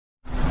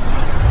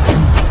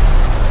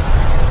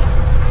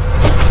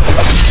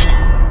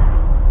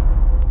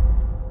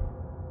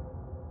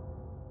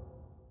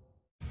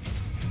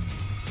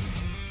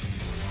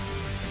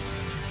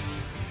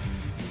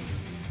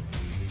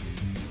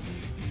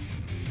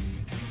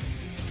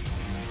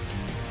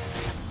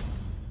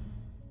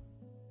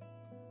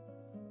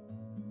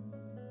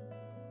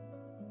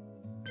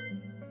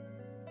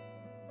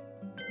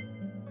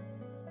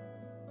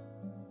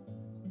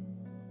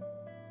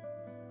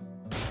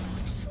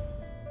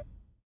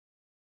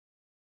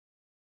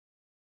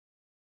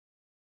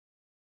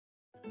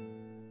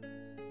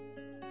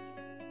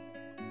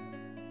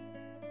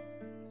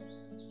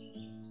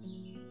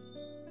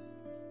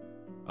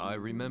I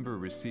remember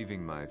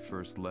receiving my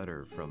first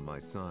letter from my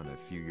son a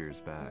few years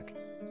back.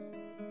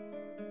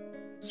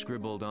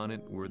 Scribbled on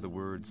it were the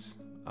words,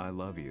 "I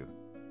love you."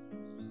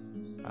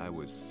 I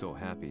was so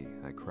happy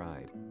I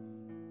cried.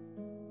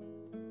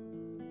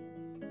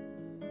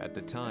 At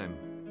the time,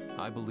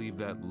 I believed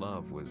that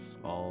love was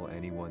all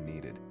anyone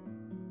needed.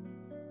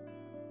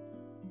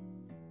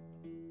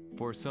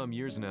 For some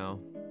years now,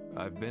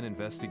 I've been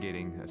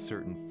investigating a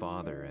certain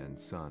father and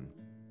son,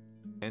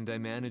 and I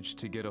managed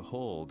to get a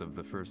hold of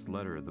the first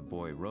letter the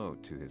boy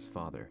wrote to his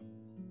father.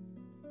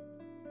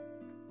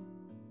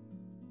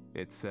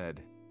 It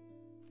said,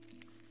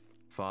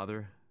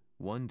 "Father,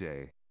 one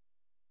day,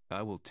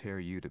 I will tear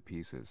you to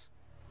pieces."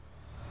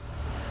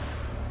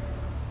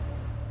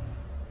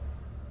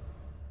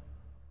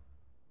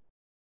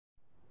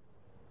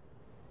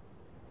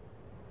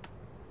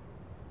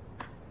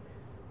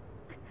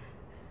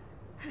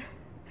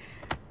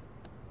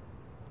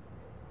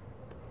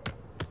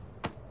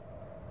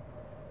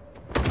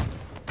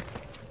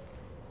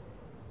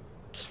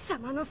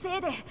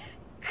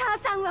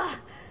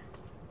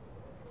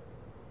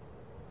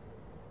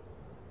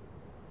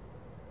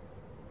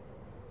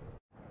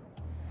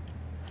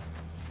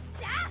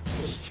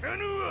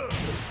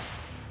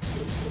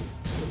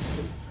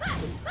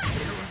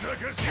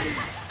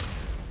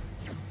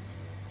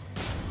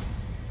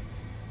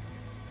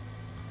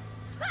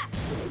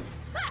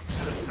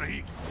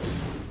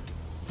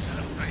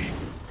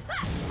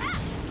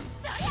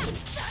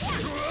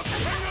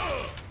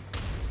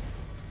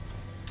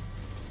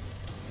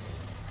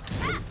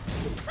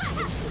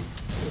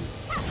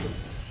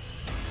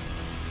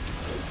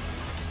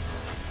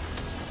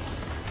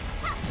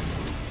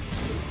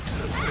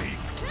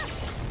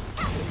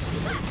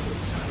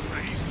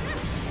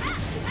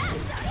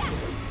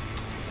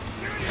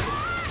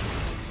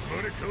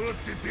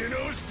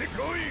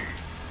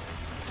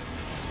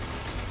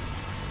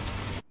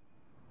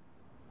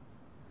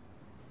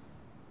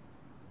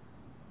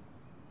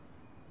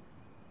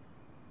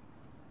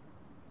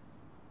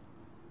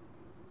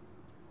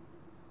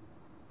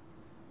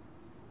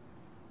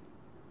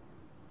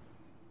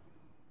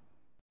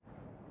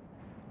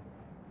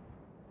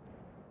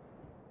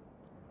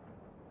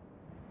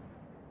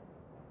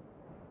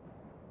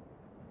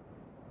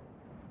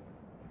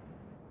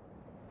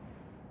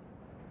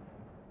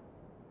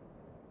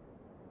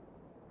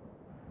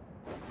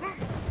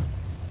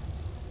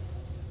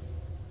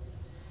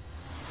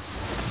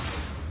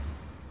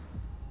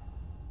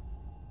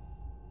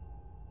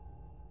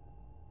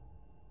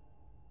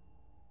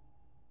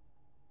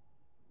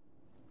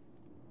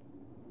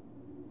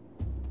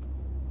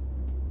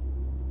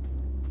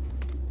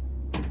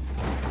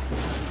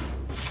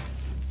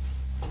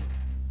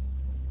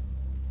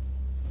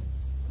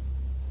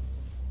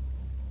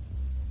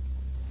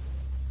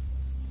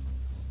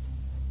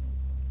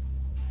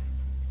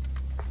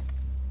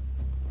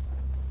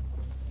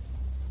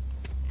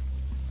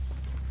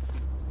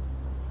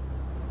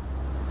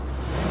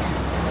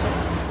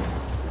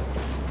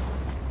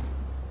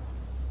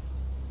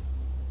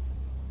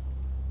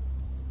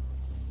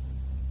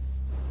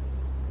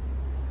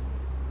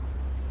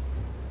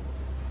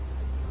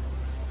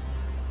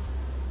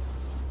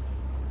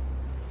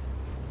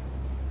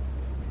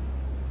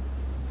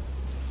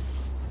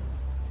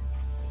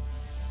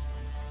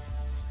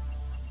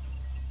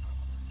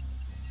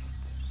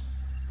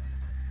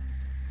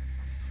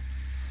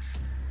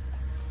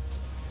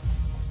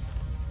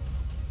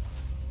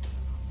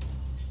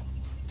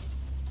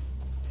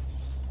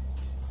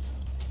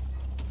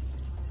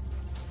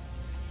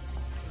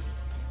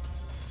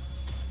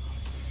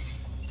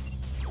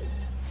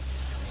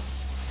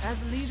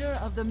 As leader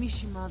of the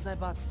Mishima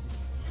Zaibatsu,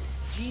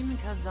 Jin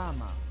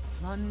Kazama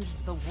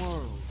plunged the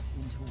world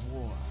into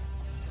war.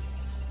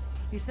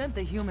 He sent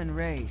the human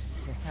race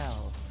to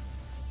hell,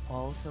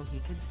 all so he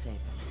could save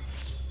it.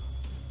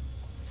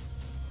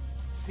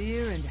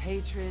 Fear and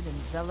hatred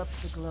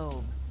enveloped the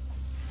globe,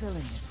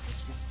 filling it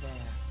with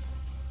despair.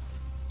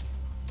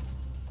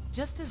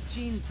 Just as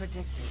Jin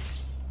predicted,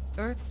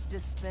 Earth's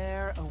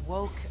despair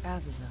awoke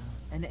Azazel,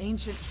 an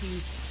ancient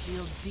beast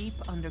sealed deep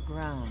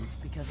underground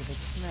because of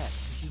its threat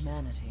to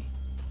humanity.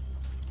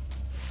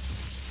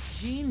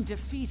 Jin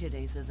defeated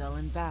Azazel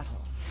in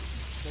battle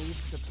and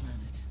saved the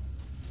planet.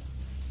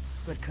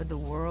 But could the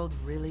world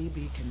really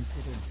be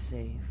considered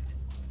saved?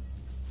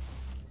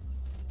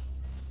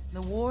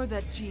 The war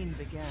that Jin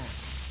began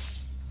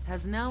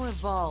has now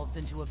evolved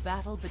into a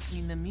battle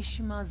between the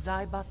Mishima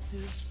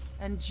Zaibatsu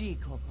and G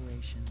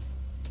Corporation.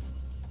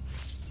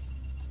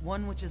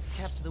 One which has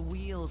kept the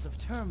wheels of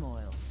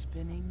turmoil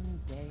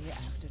spinning day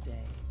after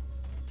day.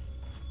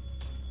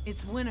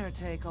 It's winner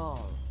take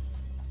all,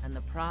 and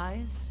the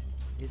prize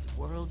is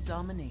world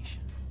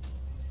domination.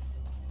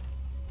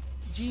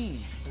 Jin,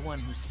 the one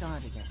who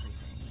started everything,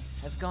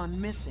 has gone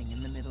missing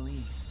in the Middle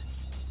East.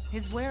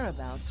 His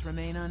whereabouts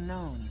remain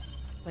unknown,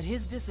 but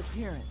his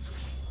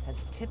disappearance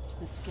has tipped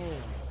the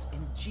scales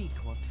in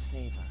G-Corp's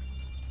favor.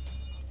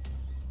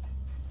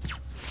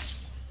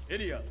 エ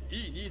リア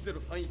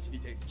E2031 に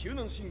て救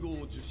難信号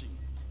を受信。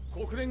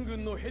国連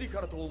軍のヘリか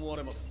らと思わ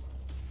れます。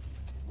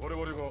我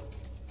々が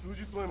数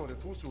日前まで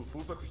当初を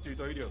捜索してい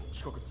たエリアの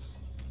近くです。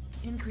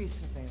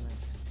Increase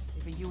surveillance.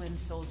 If a UN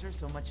soldier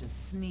so much as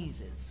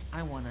sneezes,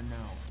 I want to know.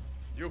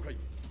 了解。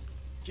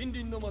近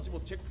隣の町も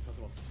チェックさせ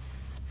ます。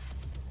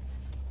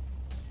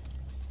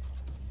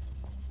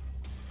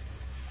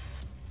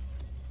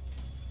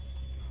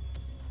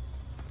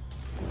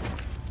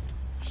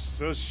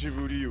久し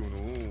ぶりよの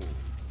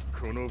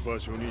この場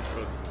所に立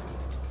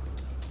つ。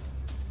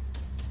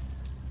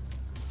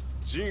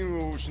陣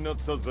を失っ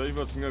た財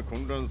閥が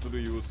混乱す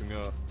る様子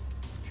が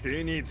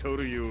手に取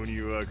るように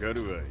わか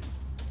るわい。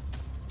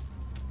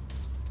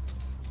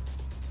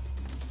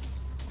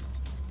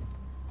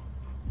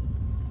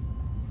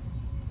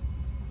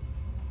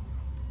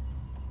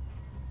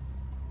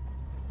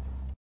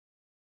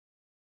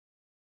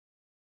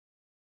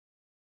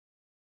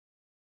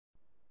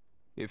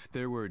If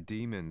there were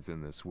demons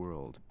in this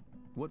world,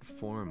 what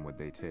form would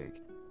they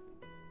take?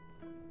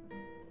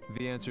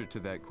 The answer to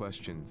that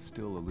question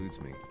still eludes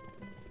me.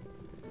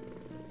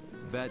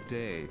 That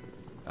day,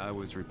 I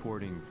was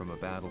reporting from a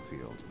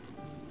battlefield,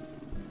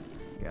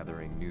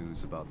 gathering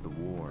news about the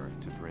war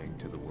to bring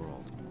to the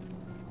world.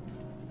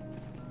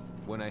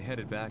 When I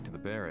headed back to the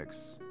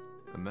barracks,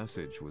 a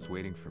message was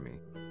waiting for me.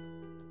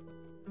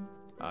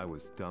 I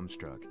was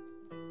dumbstruck.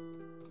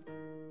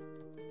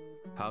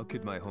 How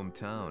could my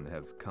hometown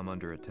have come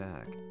under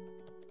attack?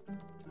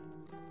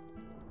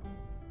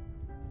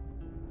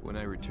 When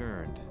I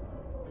returned,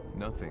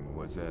 nothing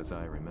was as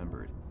I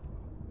remembered.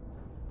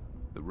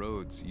 The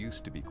roads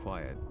used to be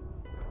quiet,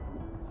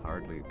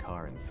 hardly a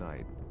car in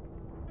sight.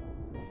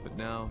 But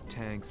now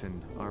tanks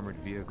and armored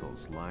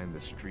vehicles line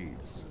the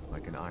streets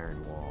like an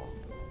iron wall.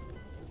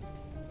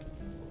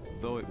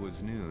 Though it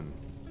was noon,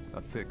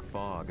 a thick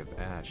fog of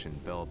ash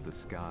enveloped the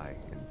sky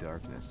in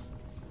darkness.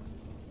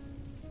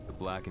 The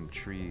blackened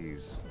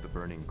trees, the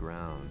burning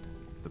ground,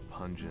 the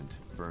pungent,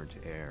 burnt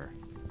air.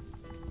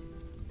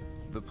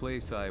 The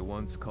place I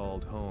once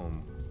called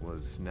home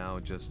was now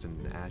just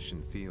an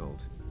ashen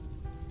field.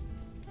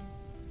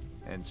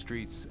 And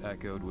streets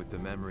echoed with the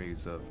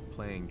memories of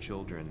playing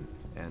children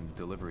and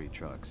delivery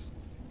trucks.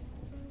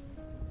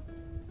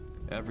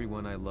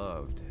 Everyone I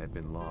loved had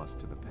been lost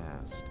to the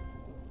past.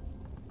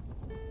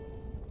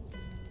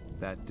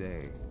 That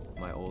day,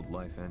 my old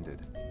life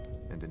ended,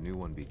 and a new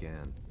one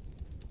began.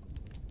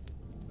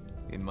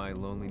 In my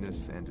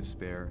loneliness and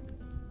despair,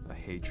 a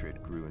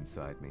hatred grew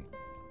inside me.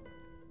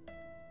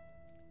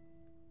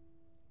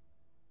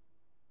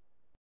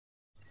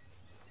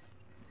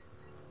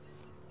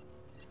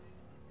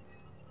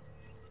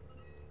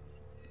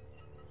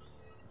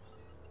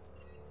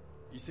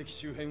遺跡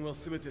周辺は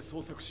全て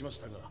捜索しまし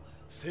たが、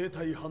生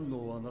体反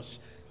応はなし。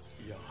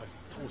やはり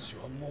当主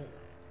はもう。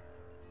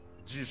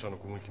G 社の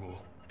攻撃も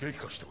激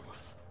化しておりま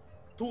す。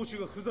当主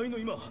が不在の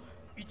今、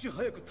いち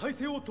早く体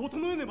制を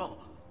整えねば。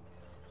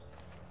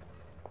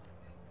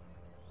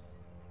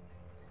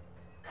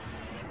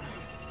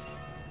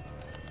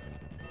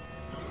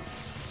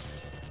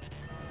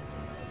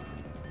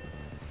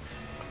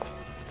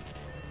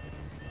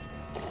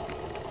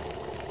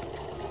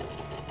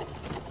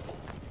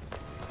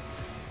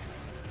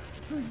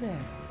Who's there?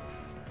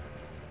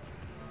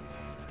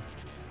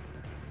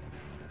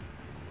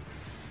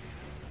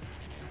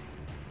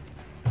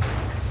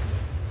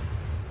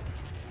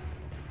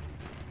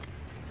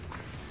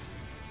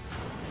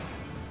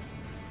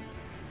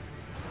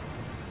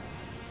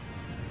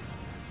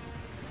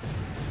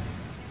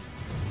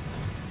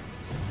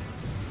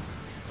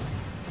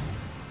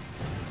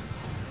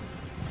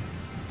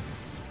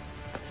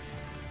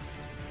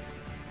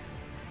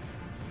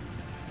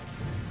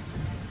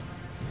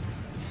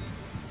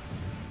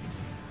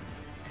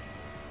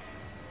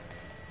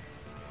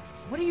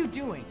 What are you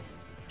doing?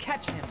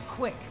 Catch him,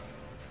 quick!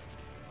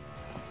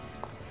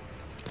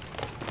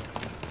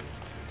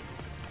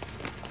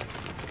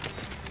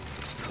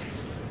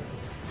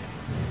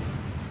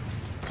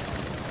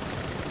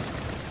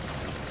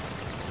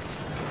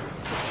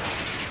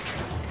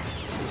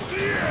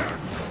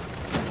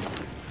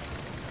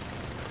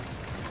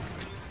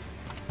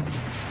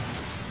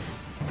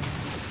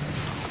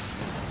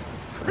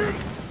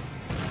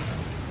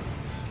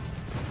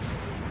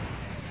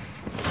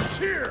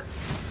 Here!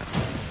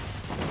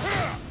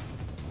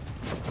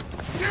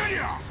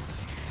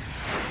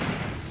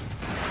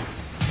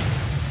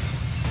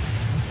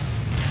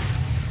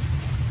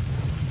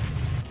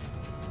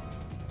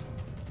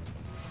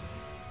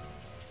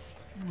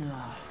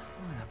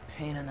 What a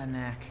pain in the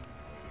neck.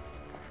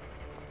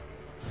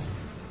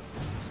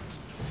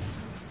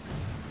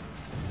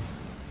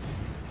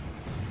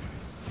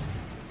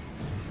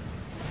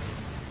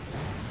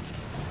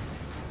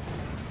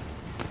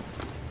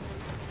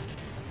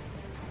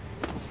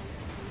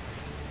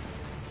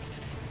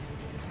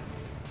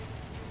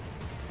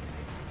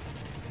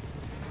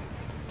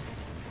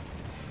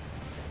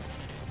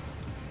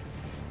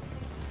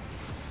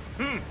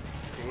 Hmm.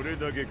 これ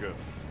だけか。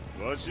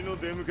わしの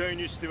出迎え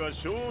にしては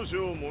少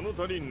々物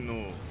足りん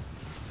の。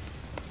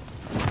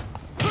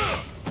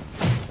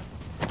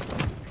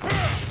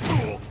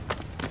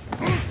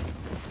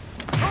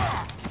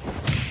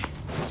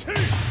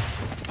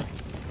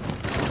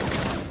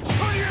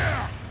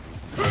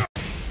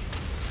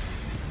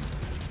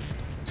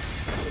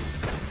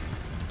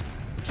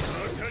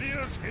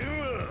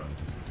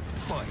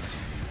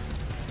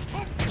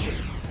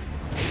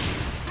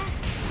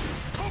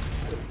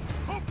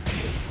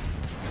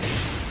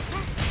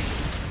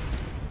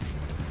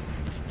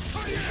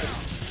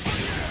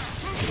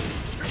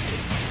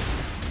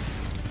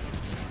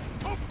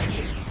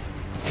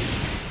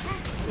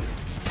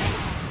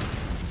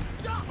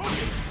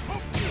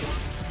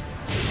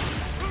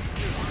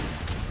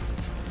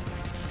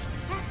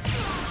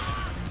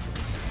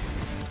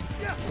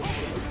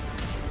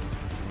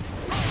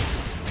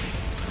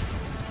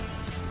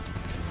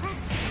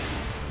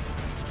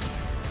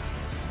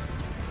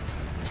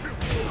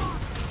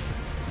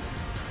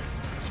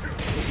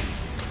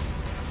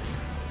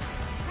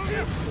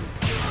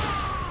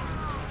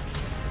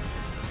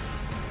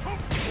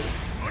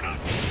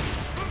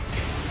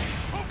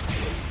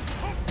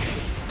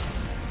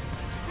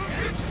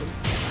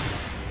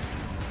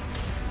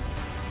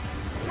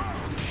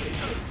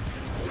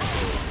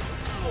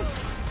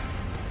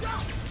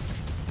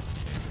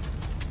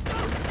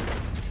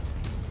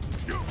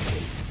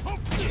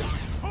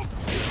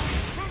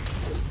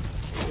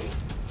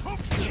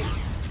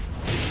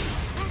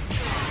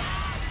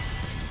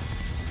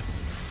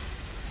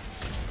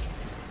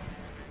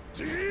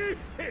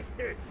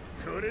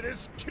これで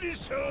すっきり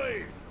したわ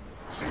い。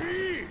次。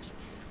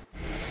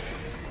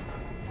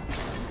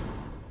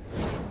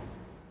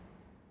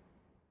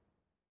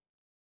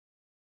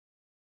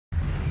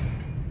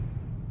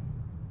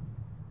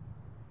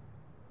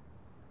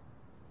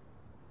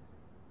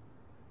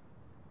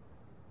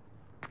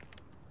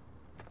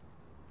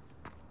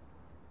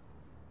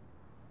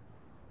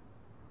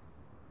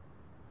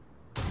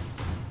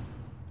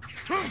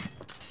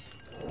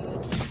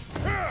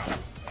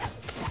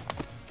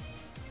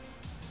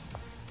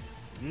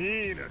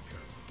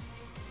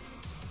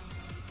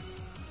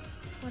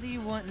What do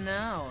you want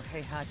now,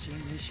 Heihachi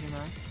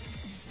Mishima?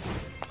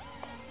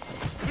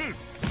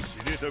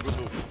 知れたこと、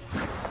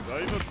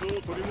財閥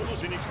を取り戻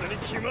しに来たに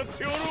決まっ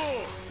ておろう。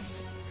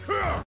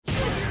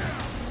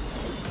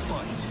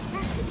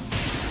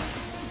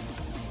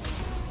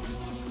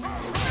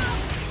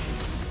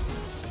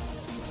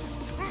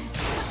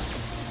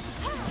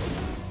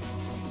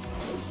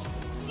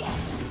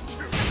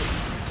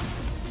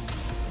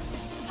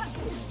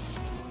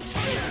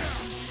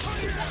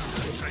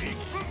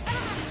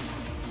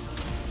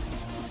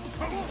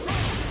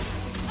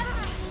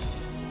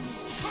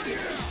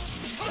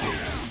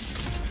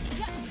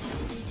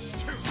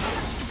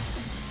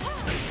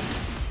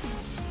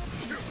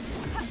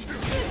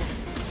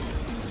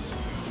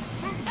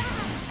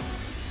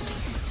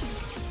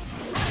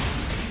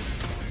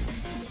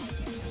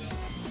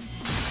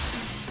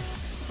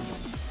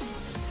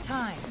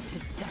Time to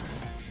die.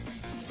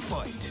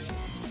 Fight.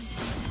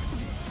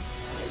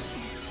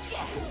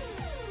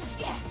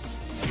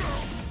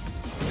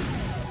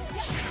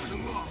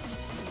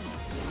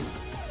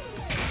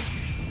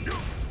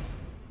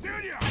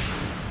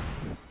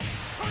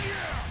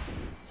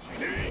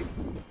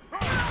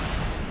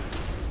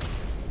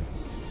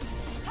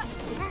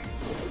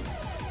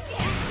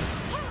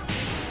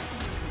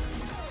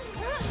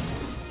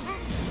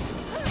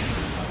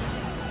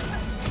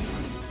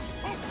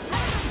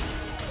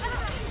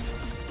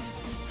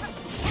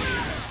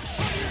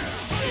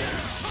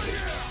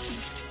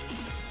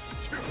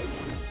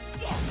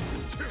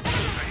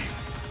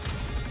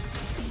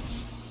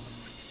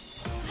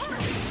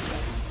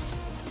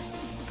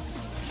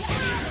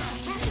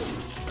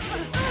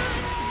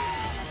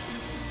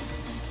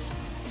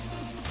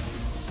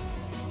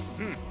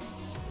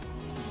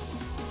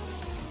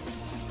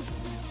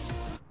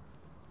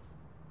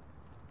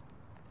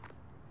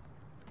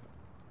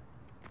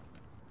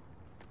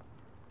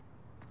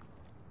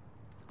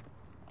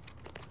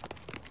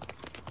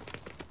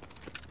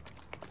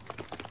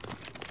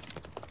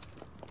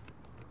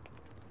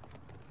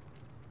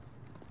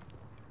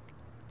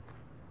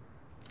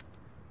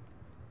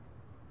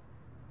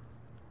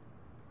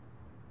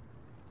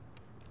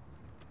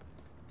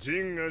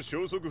陣が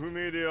消息不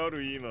明であ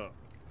る今、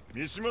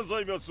三島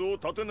財閥を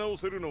立て直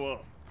せるの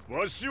は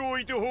わしを置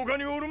いて他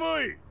におる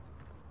まい。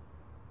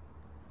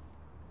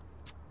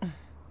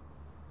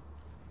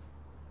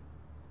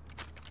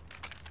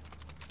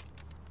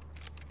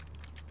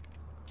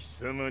貴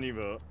様に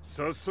は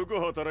早速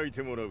働い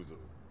てもらうぞ。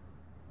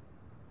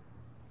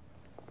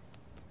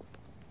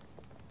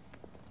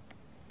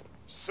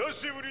久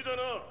しぶりだ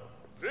な、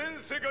全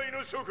世界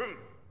の諸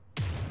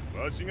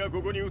君。わしが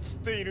ここに映っ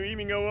ている意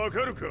味がわか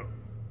るか。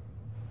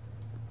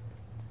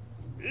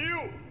いい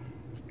よ、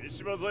三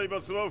島財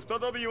閥は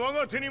再び我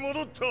が手に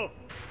戻った。とい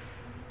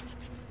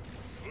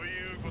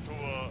うこと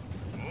は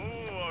も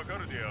うわか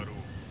るであろう。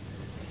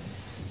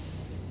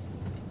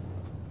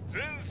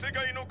全世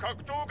界の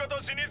格闘家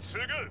たちに次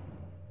ぐ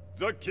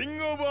ザ・キン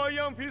グ・オブ・アイ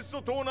アンフィス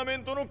トトーナメ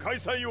ントの開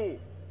催を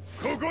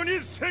ここ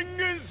に宣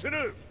言す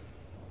る。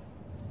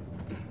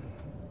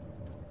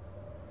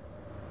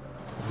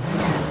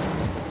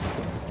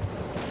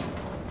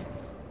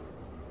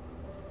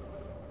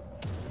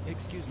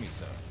Excuse me,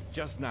 sir.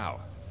 Just now,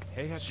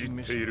 Heihachi 知っ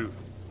てい Mishima. る。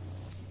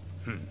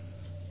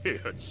平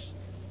八。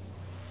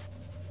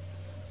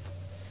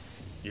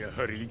や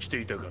はり生きて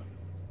いたか。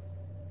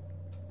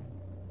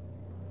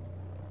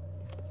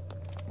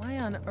Why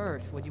on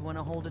earth would you want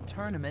to hold a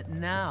tournament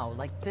now,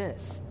 like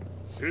this?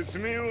 説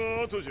明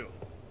は後じゃ。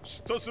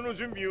出立の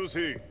準備を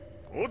せい。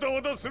おた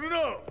おたする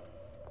な。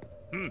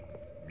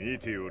見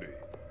ておれ。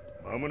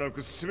間もな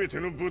く全て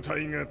の部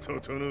隊が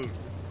整う。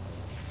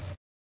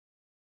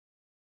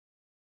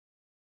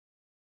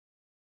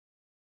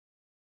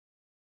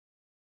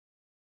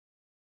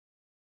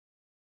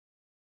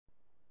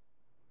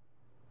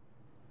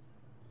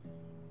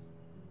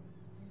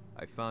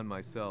I found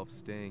myself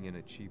staying in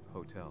a cheap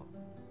hotel.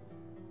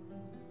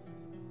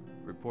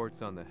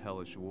 Reports on the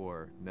hellish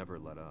war never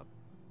let up.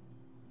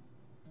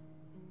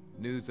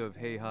 News of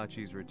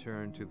Heihachi's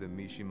return to the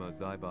Mishima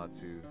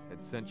Zaibatsu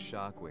had sent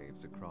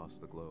shockwaves across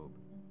the globe,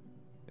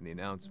 and the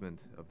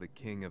announcement of the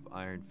King of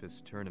Iron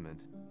Fist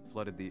tournament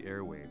flooded the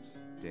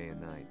airwaves day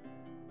and night.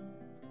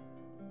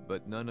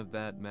 But none of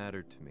that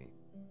mattered to me.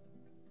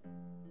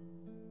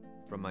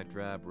 From my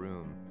drab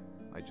room,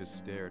 I just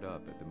stared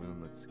up at the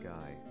moonlit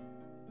sky,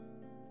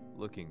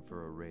 looking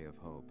for a ray of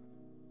hope.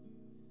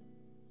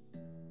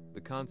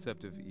 The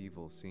concept of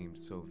evil seemed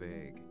so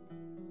vague.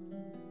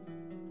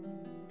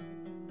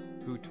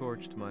 Who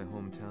torched my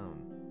hometown?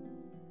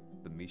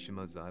 The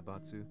Mishima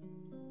Zaibatsu?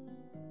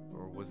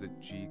 Or was it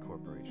G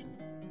Corporation?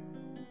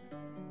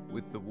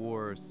 With the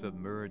war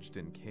submerged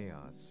in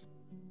chaos,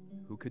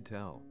 who could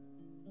tell?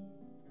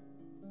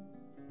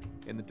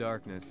 In the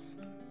darkness,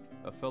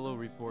 a fellow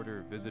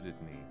reporter visited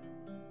me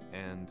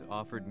and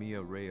offered me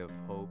a ray of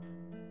hope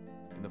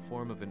in the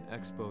form of an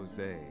expose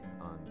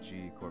on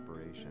G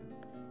Corporation.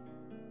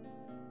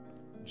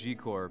 G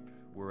Corp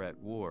were at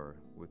war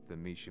with the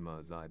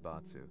Mishima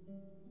Zaibatsu,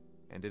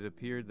 and it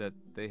appeared that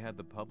they had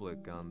the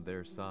public on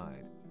their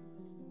side.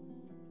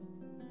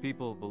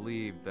 People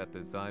believed that the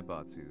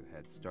Zaibatsu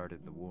had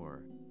started the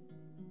war,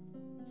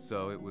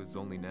 so it was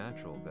only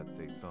natural that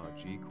they saw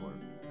G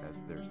Corp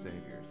as their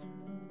saviors.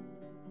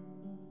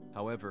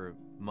 However,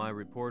 my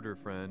reporter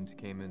friend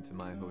came into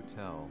my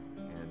hotel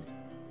and,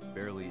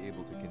 barely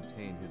able to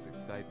contain his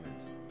excitement,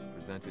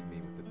 presented me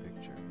with the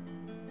picture.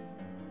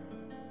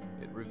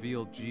 It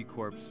revealed G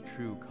Corp's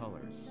true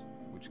colors,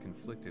 which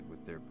conflicted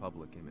with their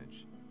public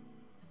image.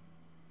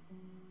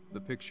 The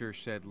picture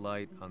shed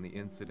light on the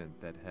incident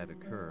that had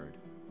occurred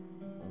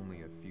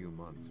only a few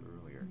months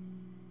earlier.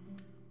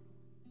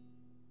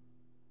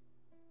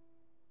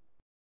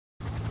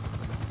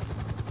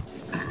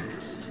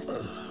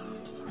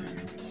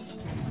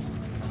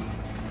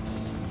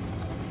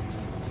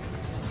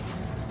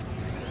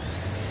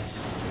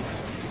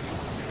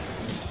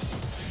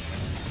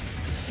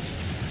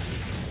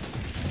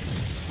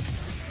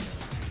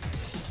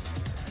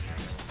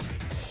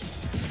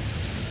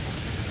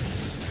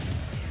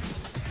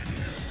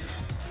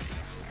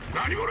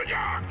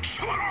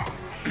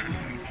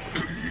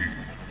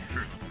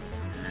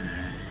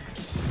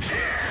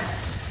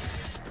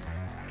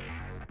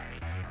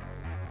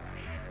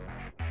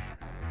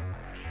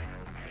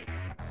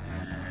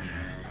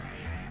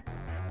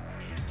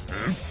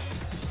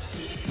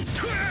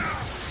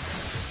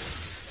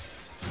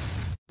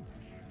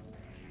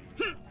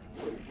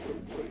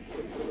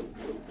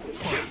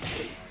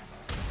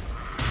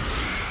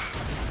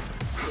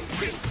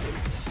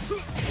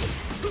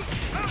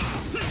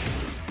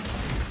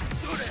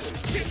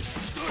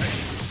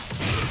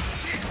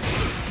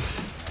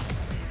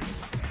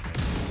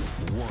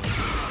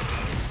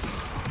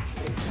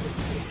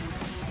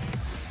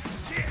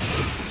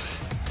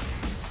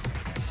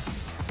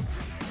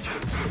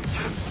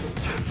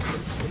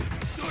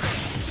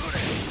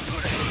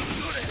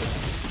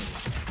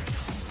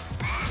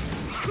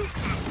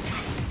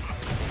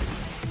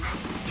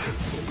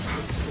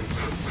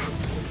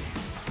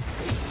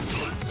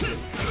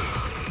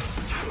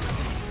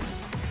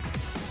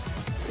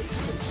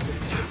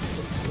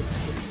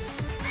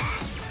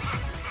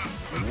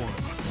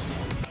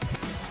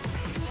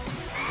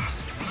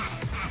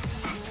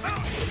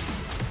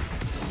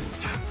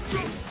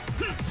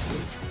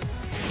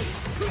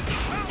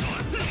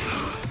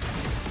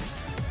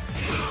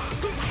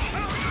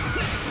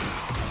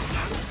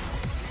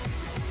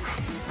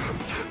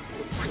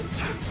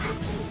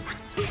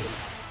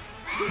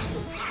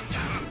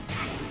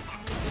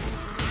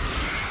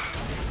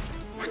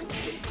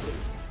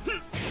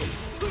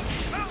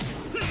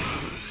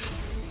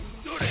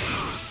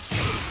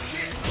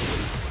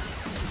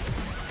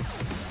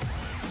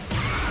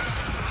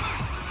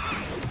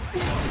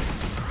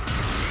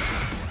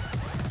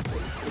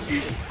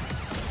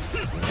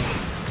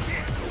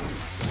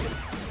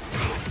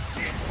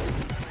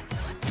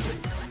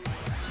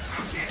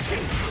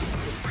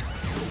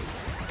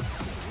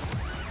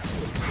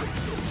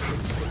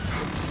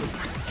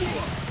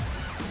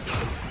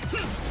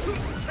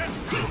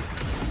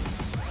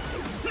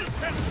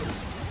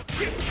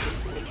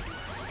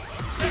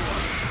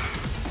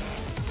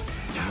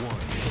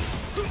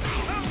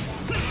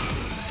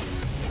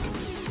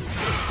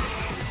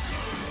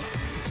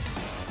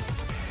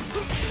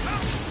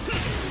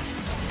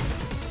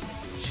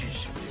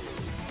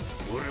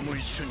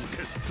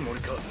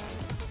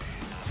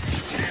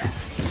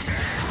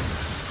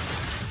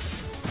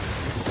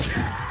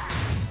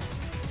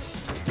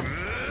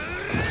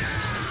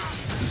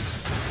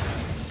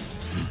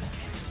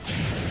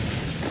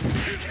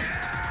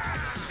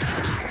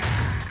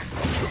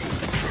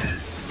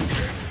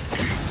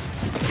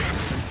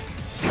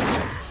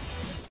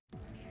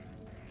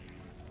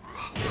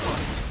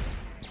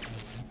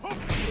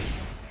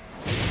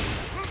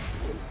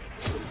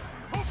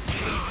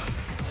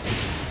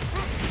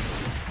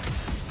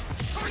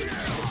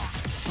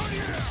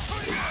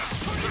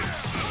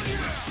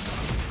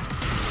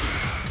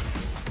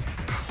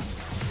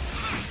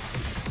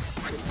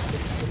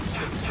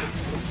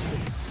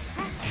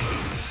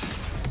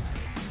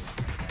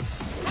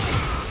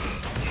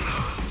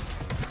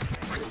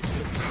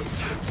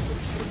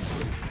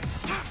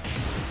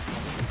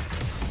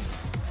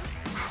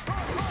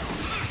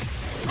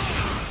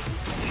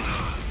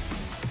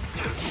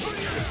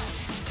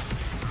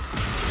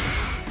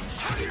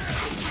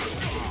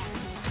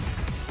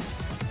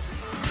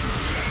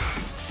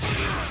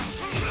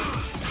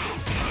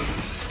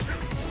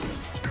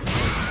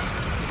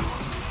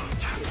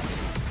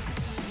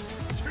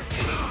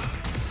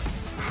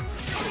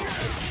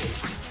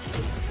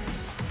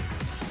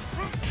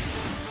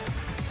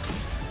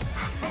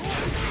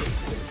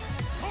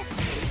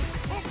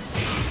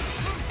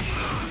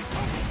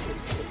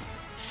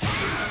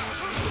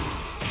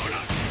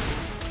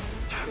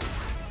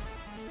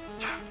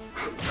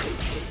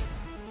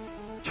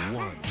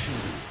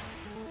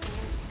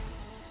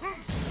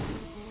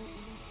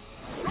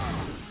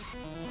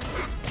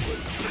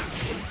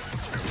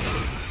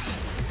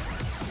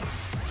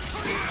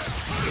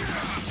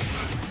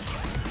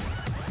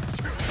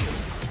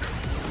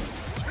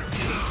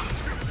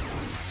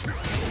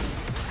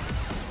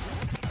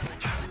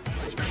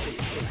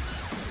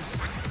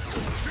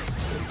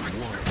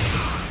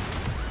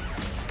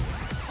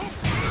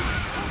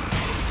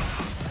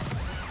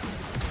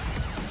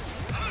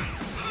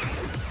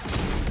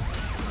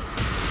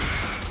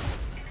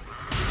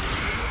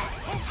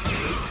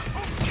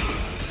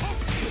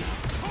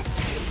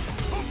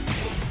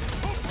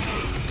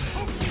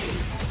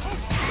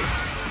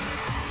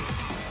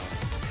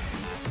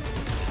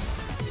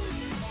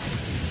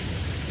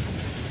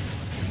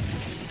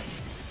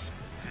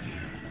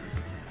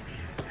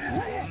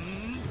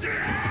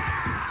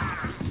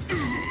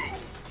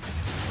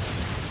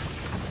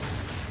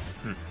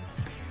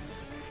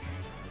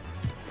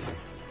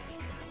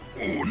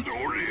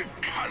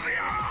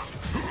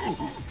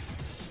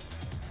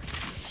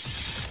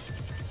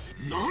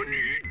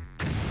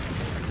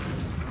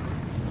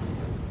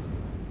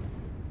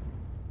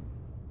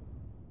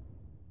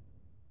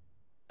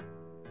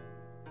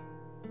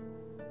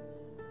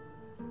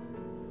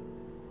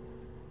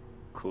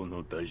 こ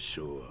の代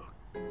償は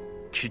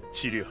きっ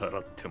ちり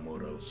払っても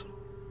らうぞ。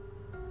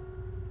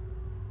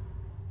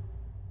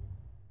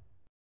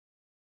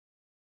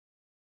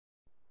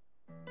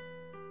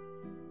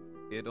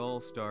It all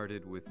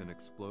started with an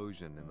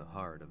explosion in the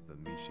heart of the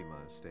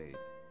Mishima estate.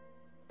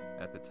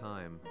 At the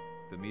time,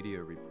 the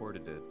media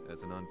reported it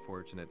as an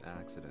unfortunate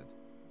accident.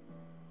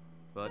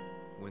 But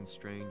when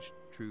strange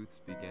truths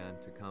began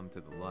to come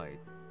to the light,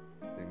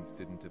 things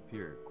didn't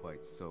appear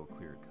quite so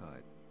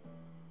clear-cut.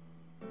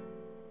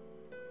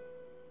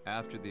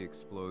 After the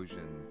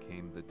explosion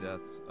came the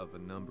deaths of a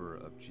number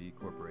of G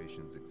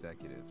Corporation's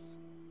executives.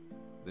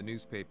 The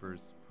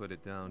newspapers put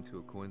it down to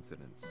a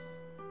coincidence,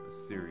 a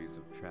series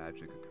of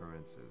tragic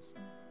occurrences.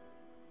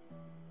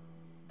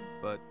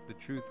 But the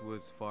truth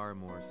was far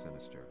more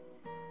sinister.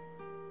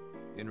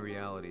 In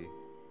reality,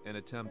 an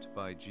attempt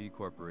by G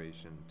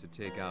Corporation to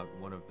take out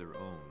one of their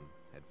own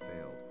had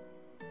failed,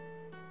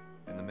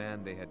 and the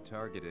man they had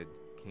targeted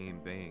came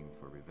baying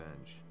for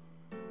revenge.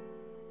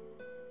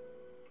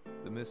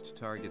 The missed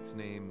target's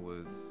name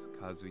was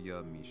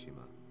Kazuya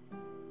Mishima.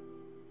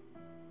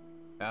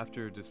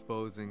 After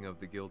disposing of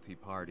the guilty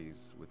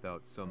parties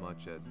without so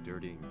much as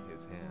dirtying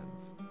his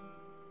hands,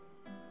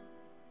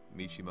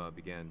 Mishima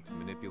began to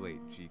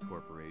manipulate G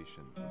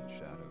Corporation from the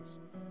shadows.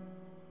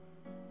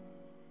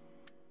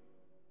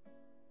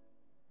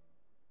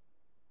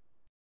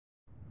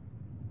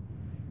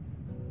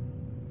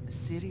 A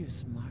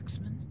serious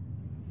marksman?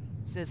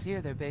 Says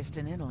here they're based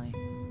in Italy.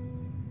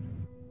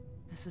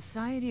 A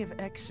society of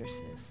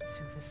exorcists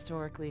who've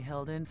historically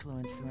held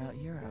influence throughout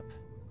Europe.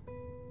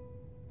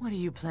 What are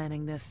you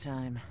planning this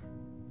time?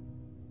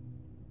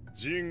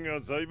 ジンが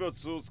財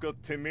閥を使っ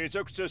てめち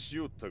ゃくちゃし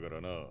よったか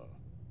らな。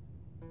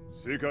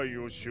世界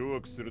を掌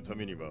握するた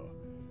めには、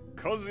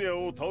カズヤ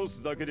を倒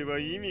すだけでは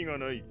意味が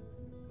ない。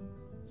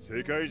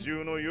世界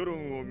中の世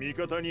論を味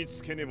方に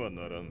つけねば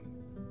ならん。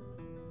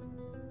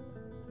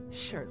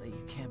Surely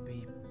you can't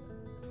be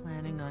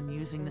planning on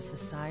using the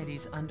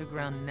society's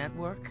underground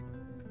network?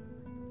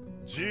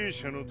 G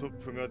社のトッ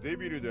プがデ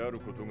ビルである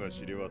ことが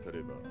知れ渡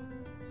れば、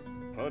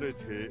晴れ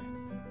て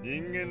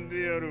人間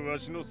であるわ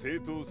しの正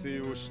当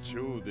性を主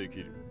張でき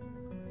る。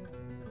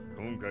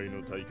今回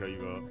の大会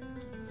は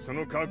そ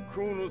の格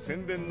好の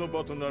宣伝の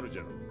場となるじ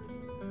ゃろ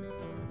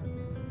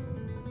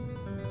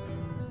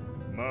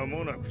う。間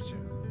もなくじゃ。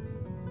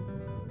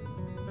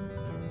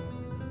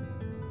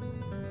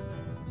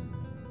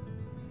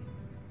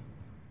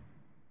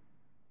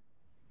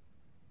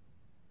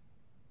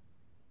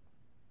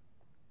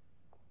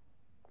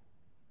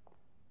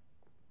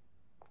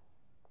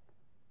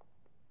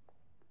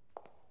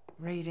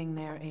Raiding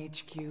their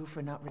HQ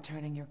for not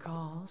returning your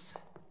calls.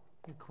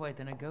 You're quite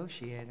the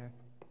negotiator.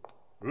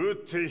 撃っ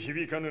て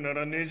響かぬな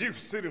らねじ伏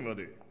せるま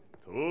で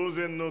当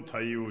然の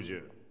対応じゃ。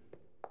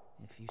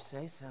 If you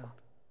say so.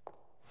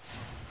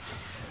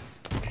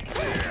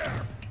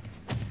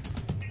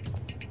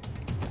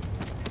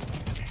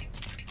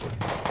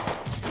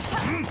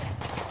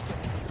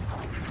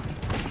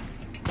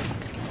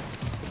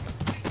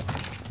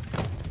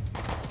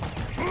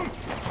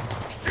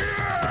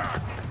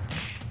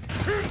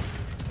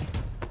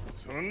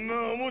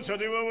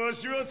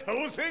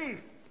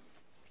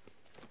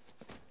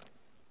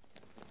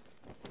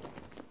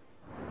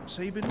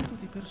 Sei venuto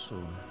di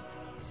persona.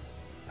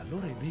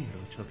 Allora è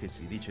vero ciò che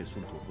si dice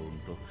sul tuo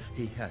conto,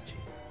 Heihachi.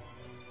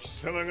 貴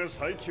様が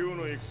最強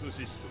のエクソ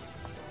シスト、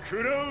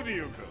クラウデ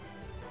ィオか。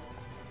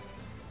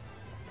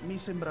 Mi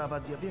sembrava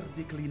di aver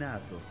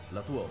declinato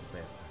la tua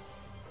offerta.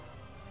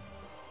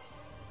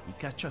 I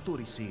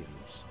cacciatori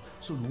ceaseless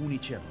sono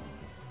unici al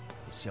mondo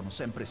e siamo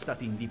sempre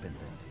stati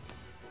indipendenti.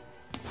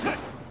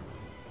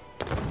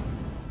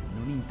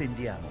 Non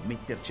intendiamo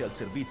metterci al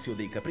servizio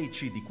dei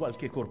capricci di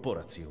qualche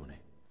corporazione.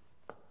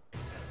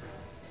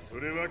 そ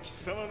れは貴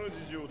様の事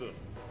情だ。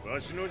わ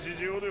しの事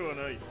情では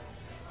ない。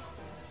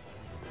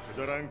く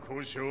だらん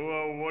交渉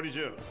は終わりじ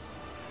ゃ。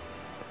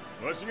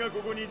わしが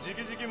ここに直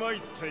々参っ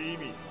た意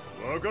味、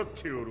分かっ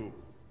ておろう。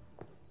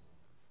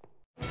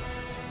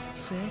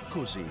 Se è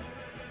così,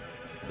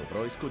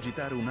 dovrò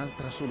escogitare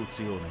un'altra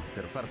soluzione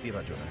per farti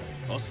ragionare.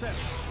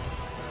 Osserva!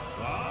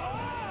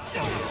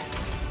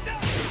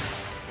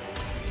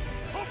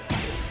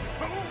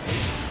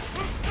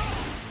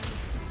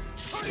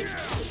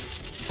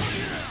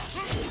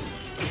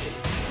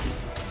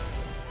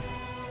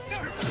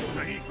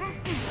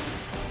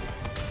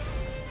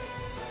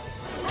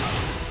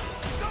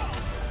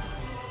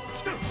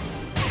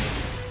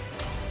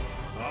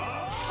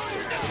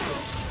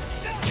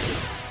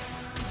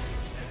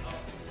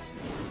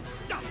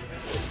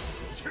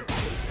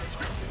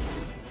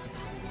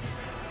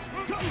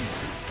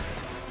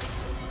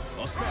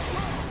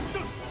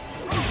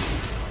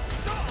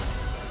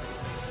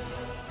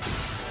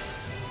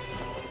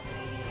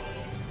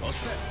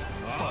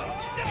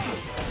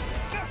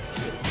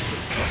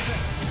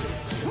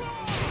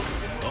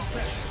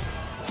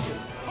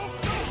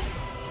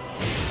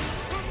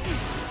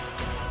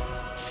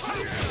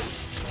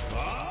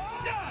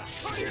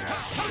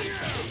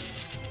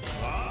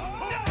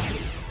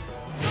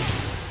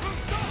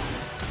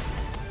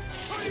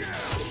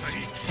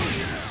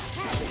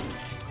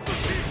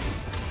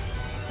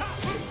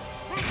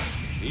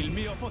 Il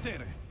mio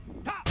potere!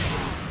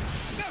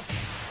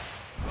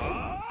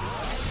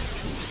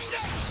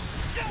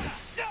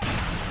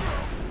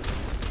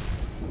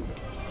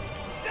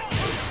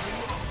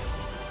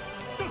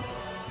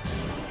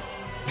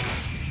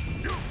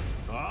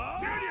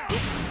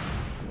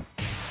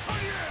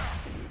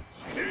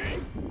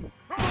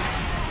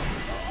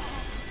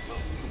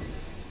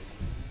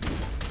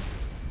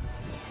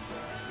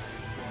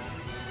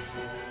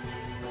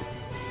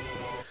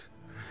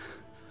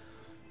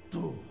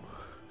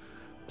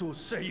 Tu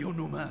sei un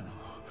umano,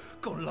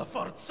 con la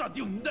forza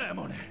di un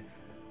demone!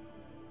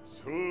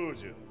 そう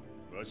じ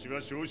ゃ。わしは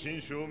正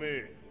真正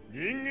銘、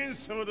人間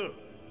様だ。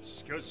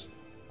しかし、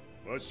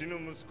わしの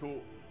息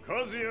子、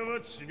和也は違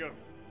う。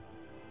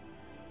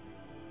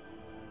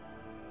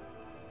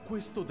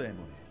 Questo demone,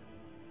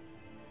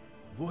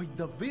 vuoi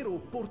davvero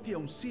opporti a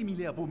un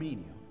simile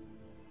abominio?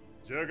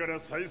 じゃから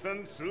再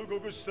三通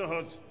告した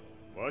はず。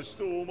わし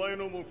とお前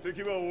の目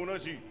的は同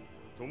じ。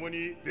共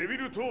にデビ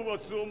ル討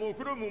伐を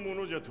目論むも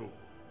のじゃと。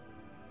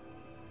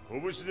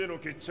 拳での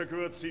決着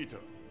はついた。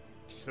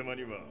貴様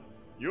には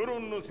世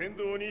論の先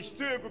導に一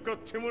役買っ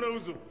てもらう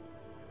ぞ。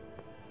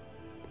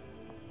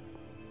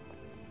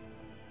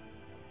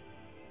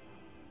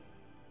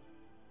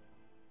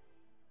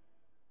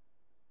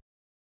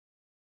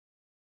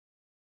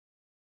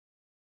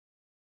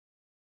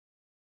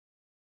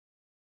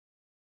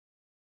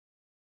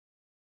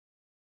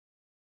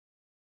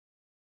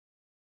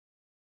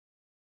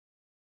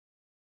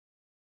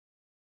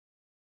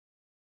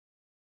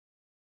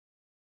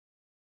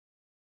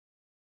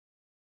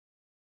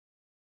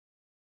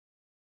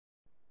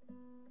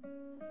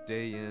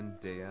Day in,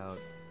 day out,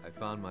 I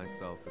found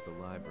myself at the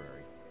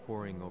library,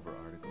 poring over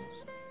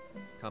articles.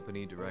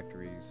 Company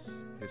directories,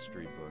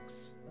 history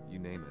books, you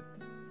name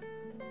it.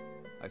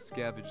 I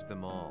scavenged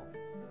them all,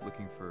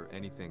 looking for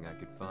anything I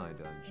could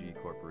find on G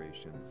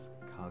Corporation's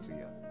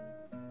Kazuya,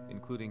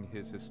 including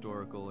his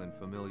historical and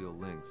familial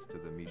links to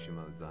the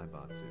Mishima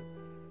Zaibatsu.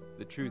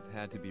 The truth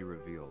had to be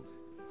revealed,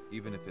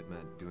 even if it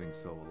meant doing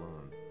so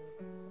alone.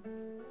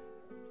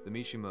 The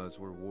Mishimas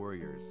were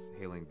warriors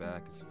hailing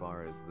back as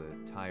far as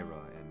the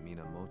Taira and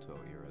Minamoto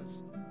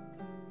eras.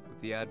 With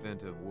the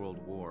advent of World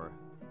War,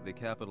 they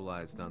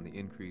capitalized on the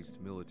increased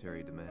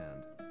military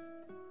demand.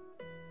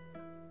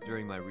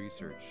 During my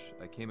research,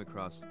 I came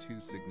across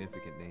two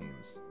significant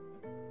names.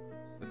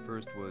 The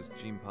first was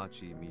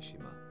Jinpachi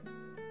Mishima.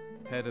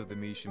 Head of the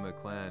Mishima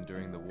clan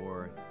during the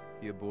war,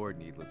 he abhorred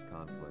needless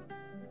conflict.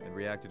 and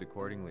reacted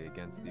accordingly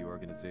against the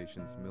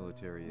organization's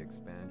military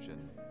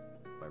expansion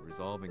by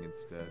resolving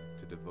instead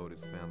to devote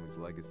his family's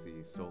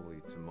legacy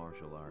solely to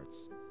martial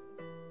arts.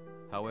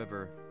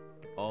 However,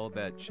 all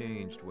that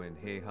changed when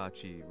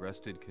Heihachi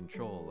wrested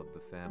control of the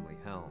family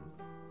helm,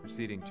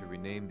 proceeding to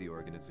rename the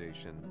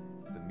organization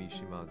the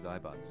Mishima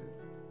Zaibatsu.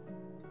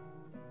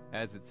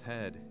 As its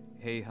head,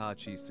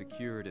 Heihachi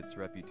secured its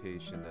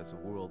reputation as a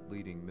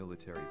world-leading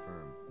military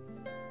firm.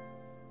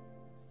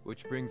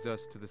 Which brings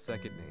us to the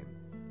second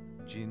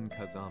name, Jin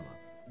Kazama.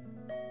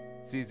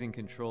 Seizing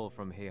control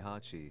from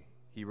Heihachi,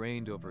 he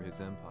reigned over his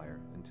empire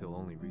until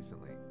only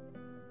recently.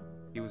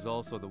 He was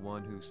also the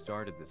one who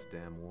started this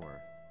damn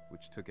war,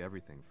 which took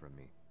everything from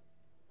me.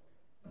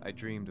 I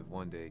dreamed of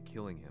one day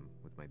killing him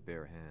with my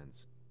bare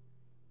hands.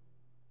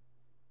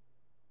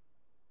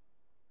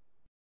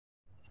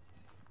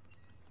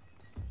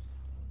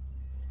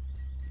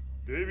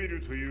 Devil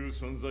という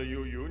存在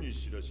を世に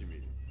知らし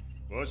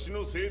め、わし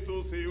の正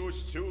当性を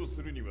主張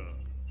するには、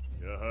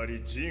やは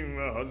りジン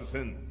は外せ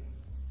ん。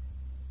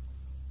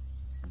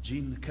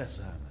Jin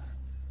Kazama.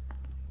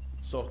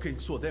 So che il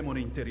suo demone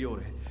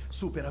interiore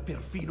supera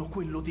perfino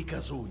quello di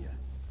Kazuya.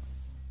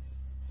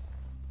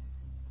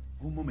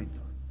 Un momento.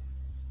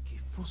 Chi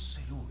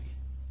fosse lui?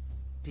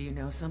 Do you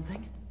know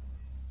something?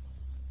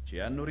 Ci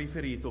hanno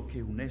riferito che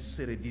un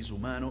essere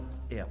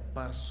disumano è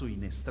apparso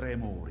in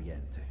Estremo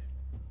Oriente.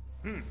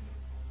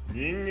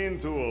 人間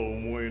とは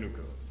思えぬか。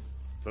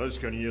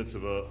確かに奴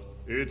は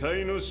得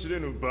体の知れ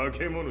ぬ化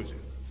け物じゃ。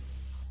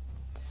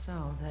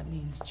So that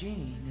means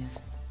Jean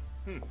is...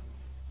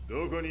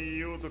 どこにい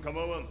ようと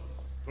構わん。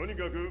とに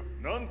かく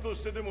何と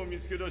してでも見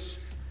つけ出し、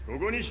こ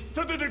こに引っ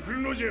立ててくる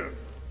のじゃ。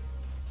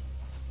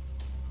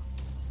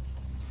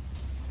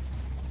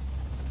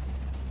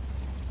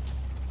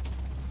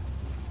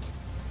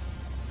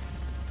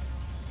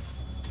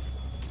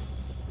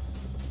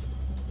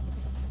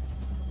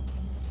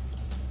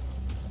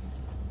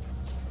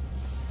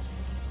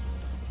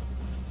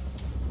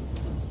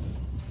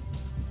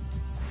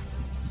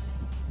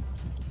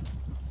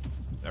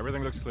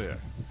Everything looks clear.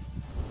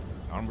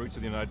 En route to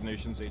the United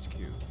Nations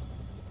HQ.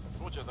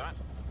 Roger that.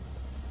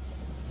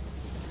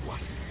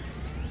 What?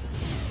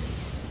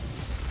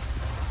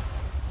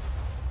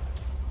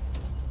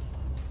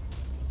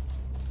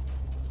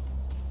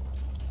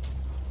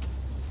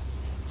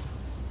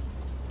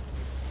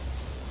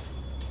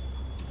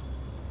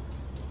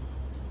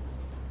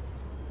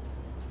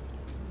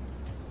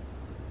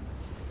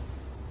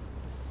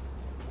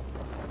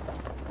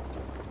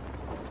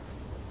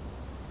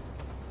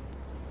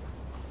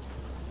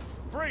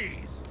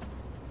 Freeze!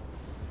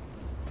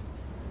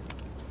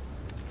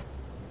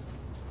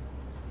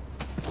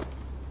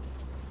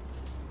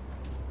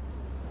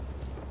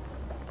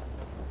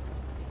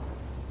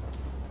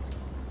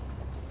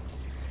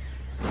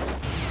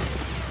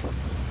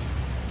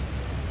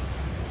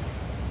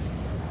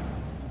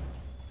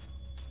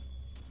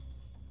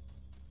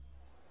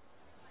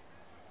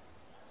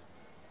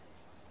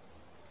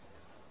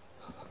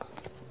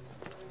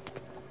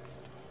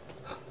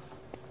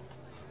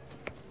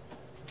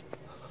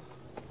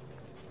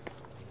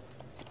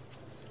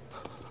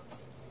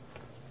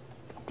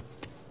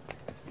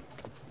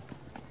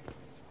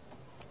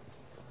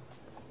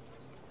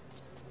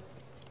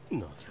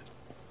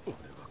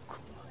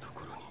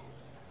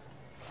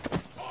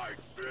 I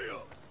see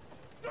him!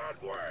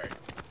 That way!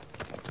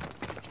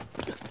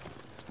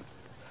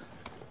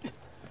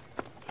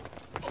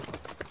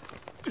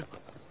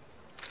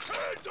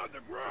 Hands on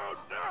the ground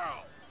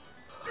now!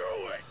 Do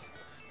it!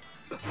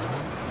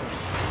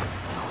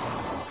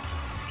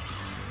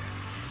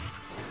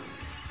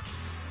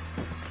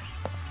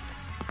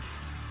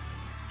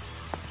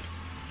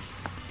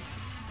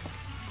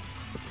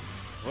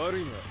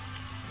 Worry not.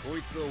 こ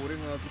いつは俺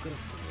が預から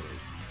せてもら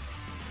う。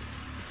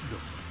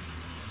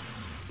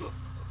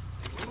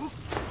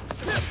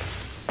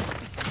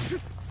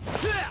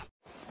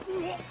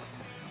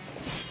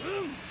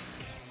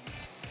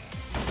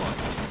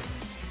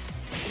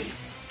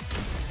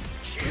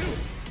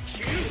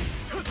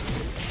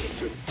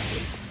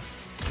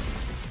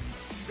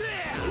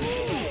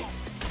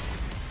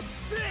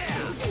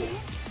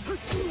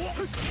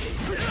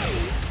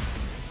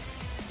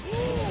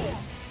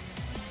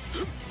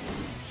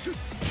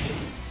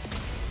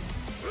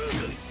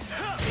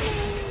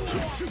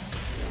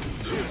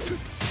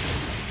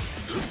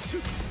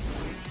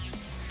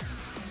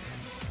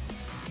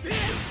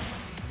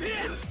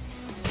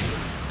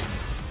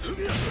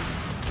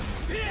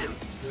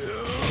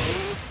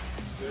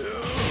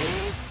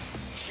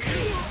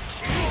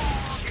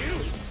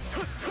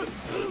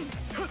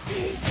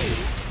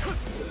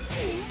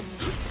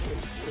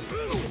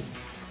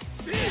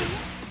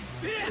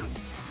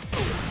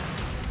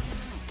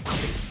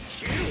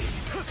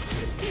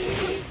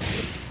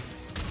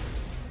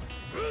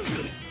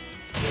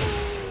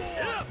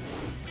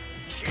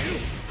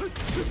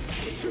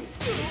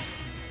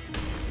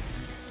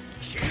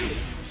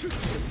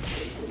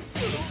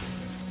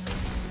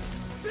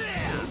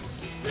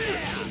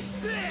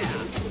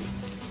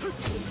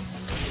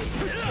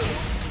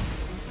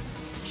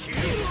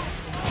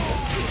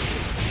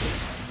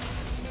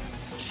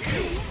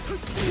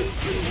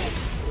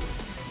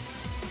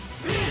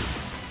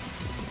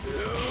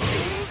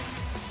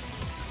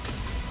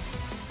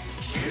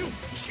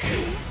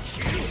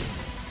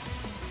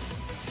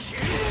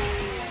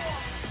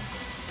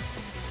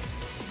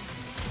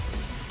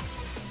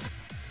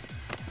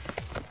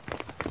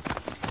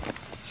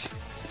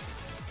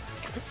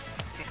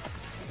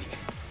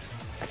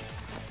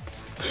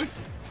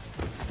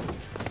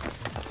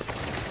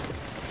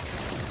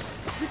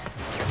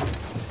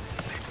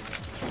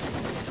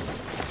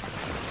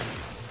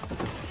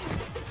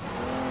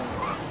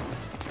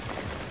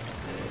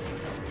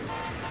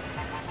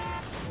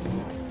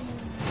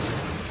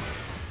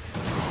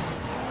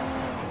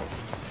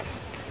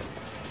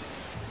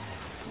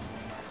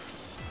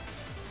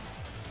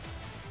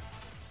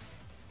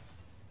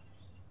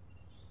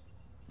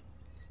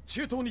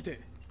中東にて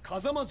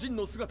風間陣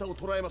の姿を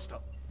捉えました。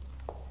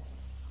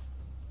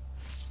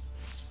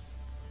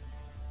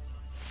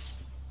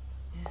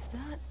Is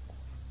that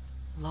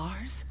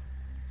Lars?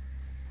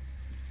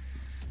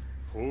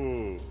 ほ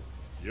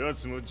う、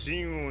奴も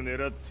陣を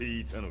狙って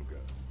いたのか。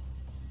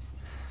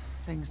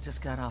Things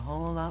just got a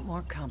whole lot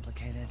more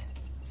complicated.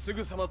 す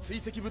ぐさま追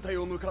跡部隊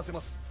を向かわせ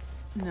ます。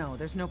No,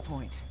 there's no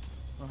point.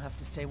 We'll have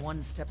to stay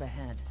one step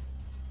ahead.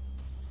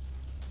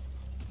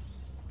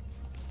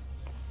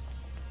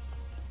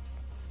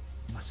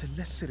 Ma se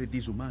l'essere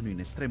disumano in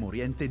Estremo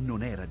Oriente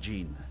non era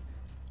Jin,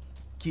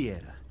 chi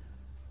era?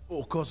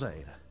 O cosa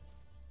era?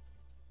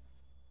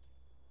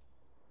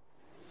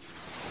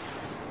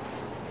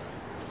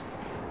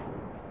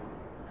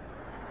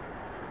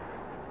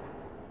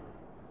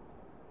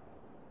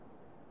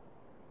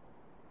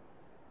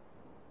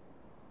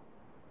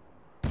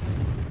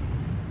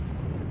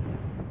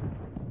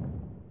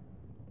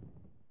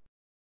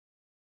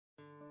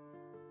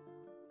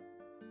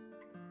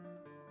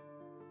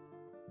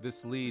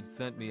 This lead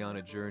sent me on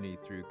a journey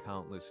through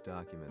countless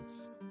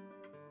documents,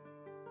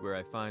 where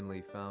I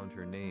finally found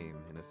her name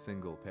in a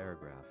single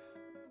paragraph,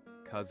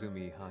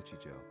 Kazumi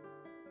Hachijo.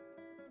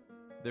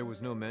 There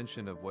was no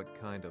mention of what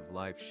kind of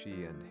life she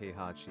and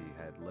Heihachi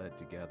had led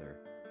together,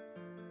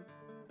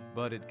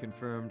 but it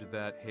confirmed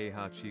that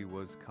Heihachi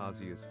was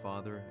Kazuya's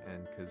father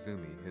and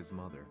Kazumi his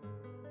mother.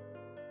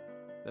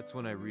 That's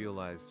when I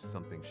realized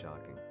something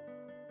shocking.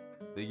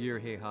 The year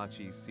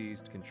Heihachi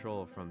seized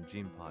control from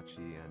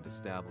Jinpachi and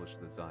established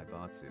the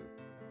Zaibatsu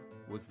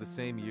was the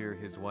same year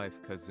his wife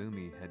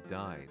Kazumi had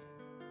died,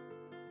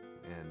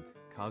 and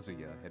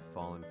Kazuya had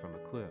fallen from a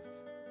cliff,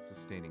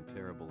 sustaining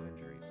terrible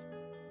injuries.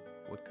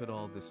 What could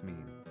all this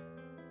mean?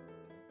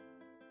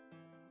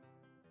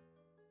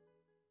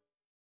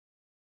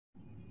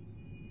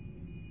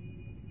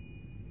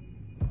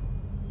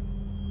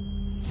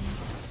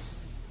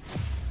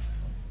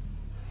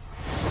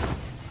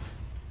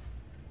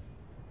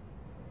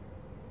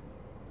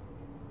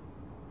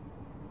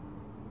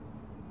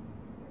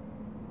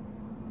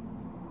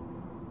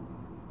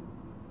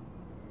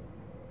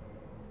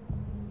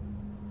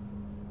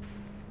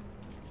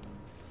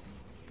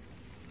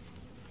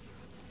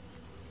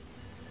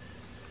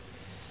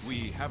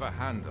 We have a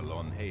handle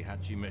on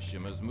Heihachi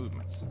Mishima's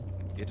movements.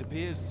 It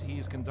appears he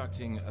is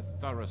conducting a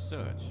thorough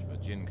search for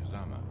Jin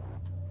Kazama.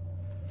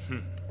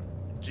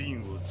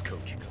 陣を使う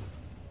気か。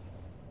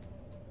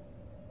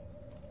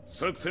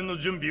作戦の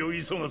準備を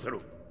急がせ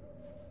ろ。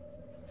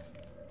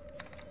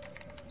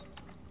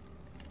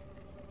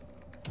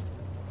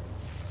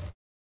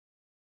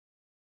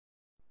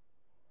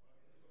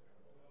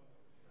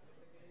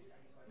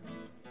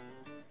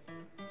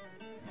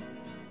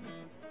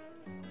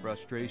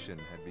Frustration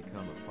had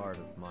become a part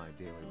of my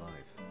daily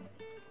life.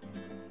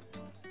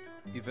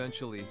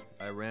 Eventually,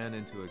 I ran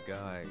into a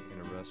guy in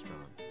a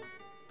restaurant.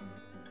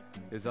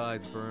 His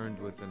eyes burned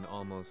with an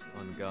almost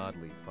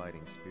ungodly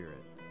fighting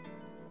spirit.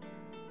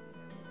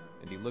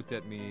 And he looked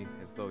at me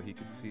as though he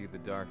could see the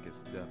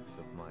darkest depths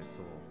of my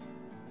soul.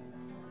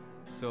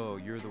 So,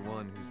 you're the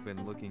one who's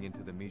been looking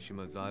into the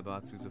Mishima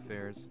Zaibatsu's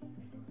affairs?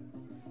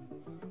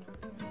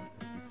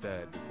 He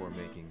said before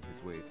making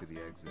his way to the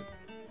exit.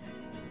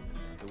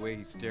 The way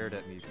he stared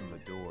at me from the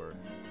door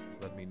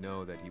let me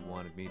know that he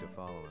wanted me to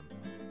follow him.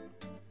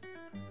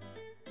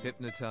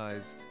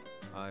 Hypnotized,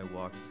 I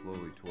walked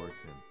slowly towards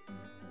him.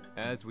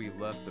 As we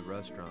left the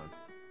restaurant,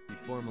 he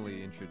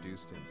formally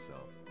introduced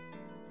himself.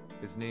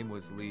 His name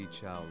was Li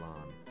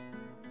Chaolan.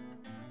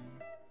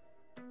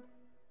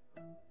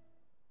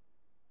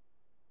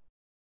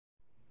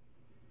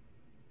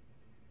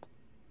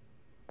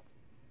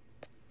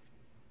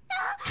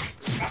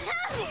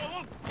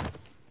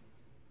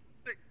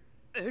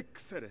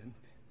 Excellent.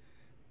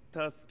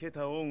 助け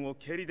た恩を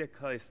蹴りで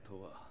返すと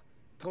は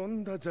と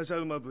んだじゃじゃ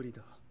馬ぶり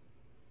だ。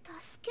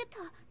助けた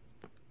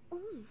恩、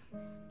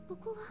こ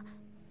こは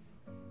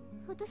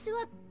私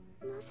は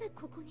なぜ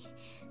ここに。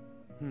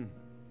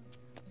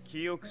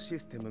記憶シ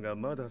ステムが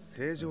まだ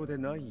正常で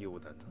ないよう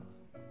だな。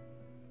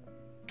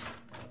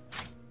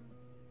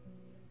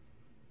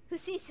不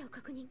審者を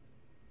確認、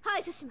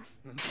排除しま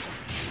す。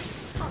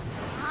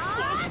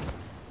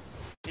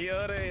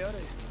やれやれ、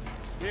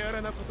手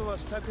荒なことは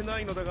したくな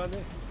いのだが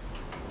ね。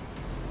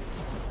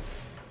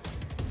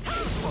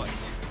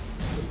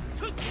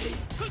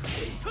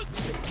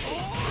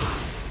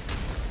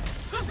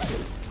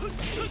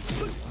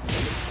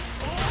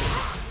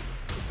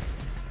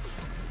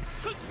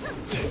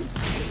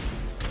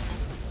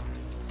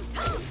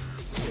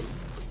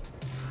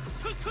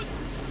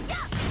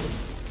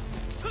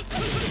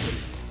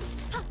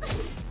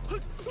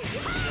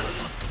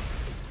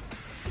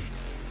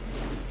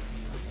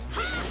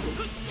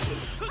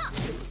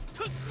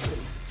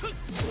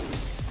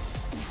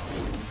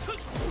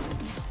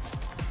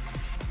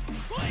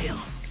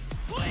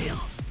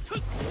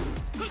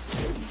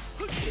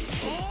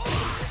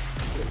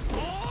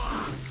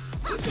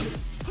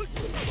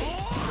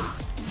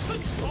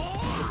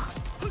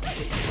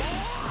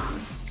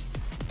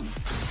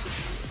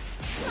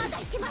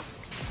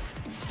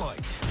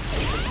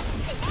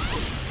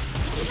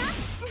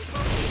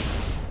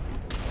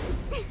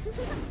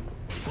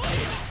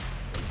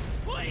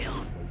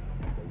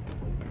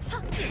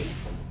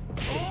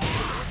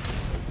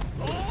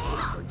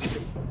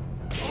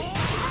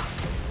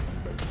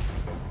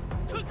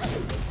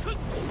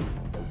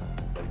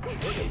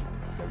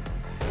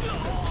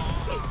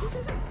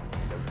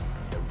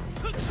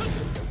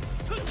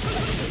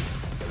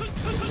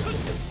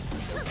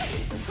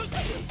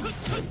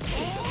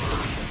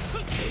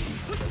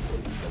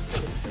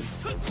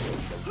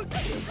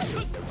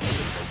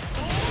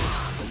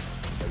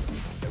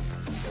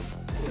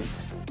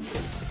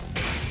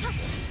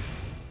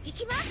行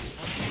きま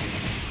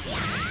す。や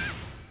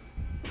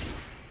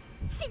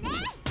ー死ね。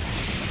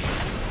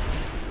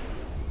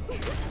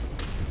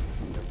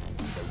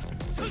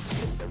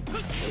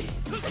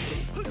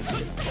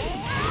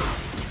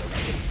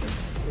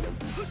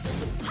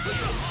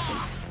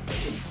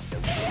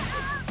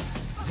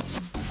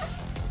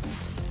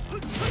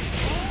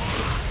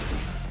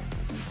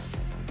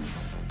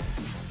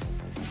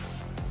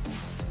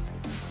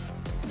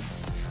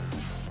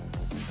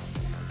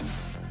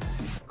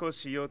少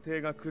し予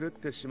定が狂っ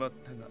てしまっ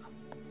たが、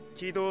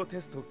起動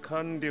テスト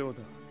完了だ。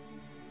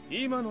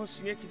今の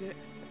刺激で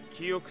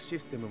記憶シ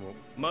ステムも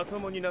まと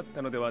もになっ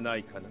たのではな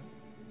いかな。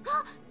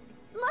あ、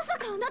まさ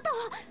かあなたは。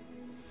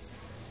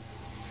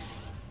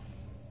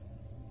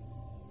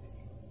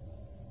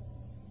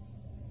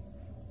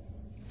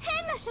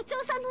変な社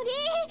長さんの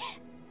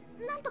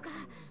なんとか。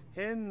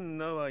変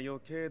なは余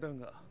計だ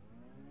が、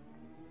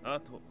あ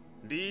と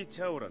リー・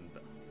チャオラン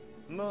だ。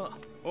ま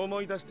あ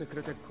思い出してく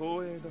れて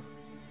光栄だ。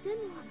でも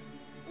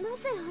な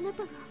ぜあな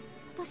たが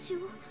私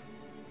は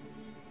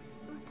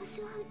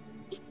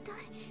一体。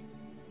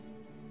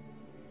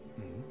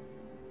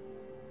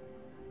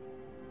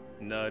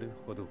なる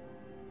ほど、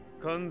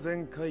完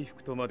全回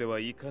復とまでは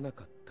いかな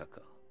かった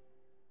か。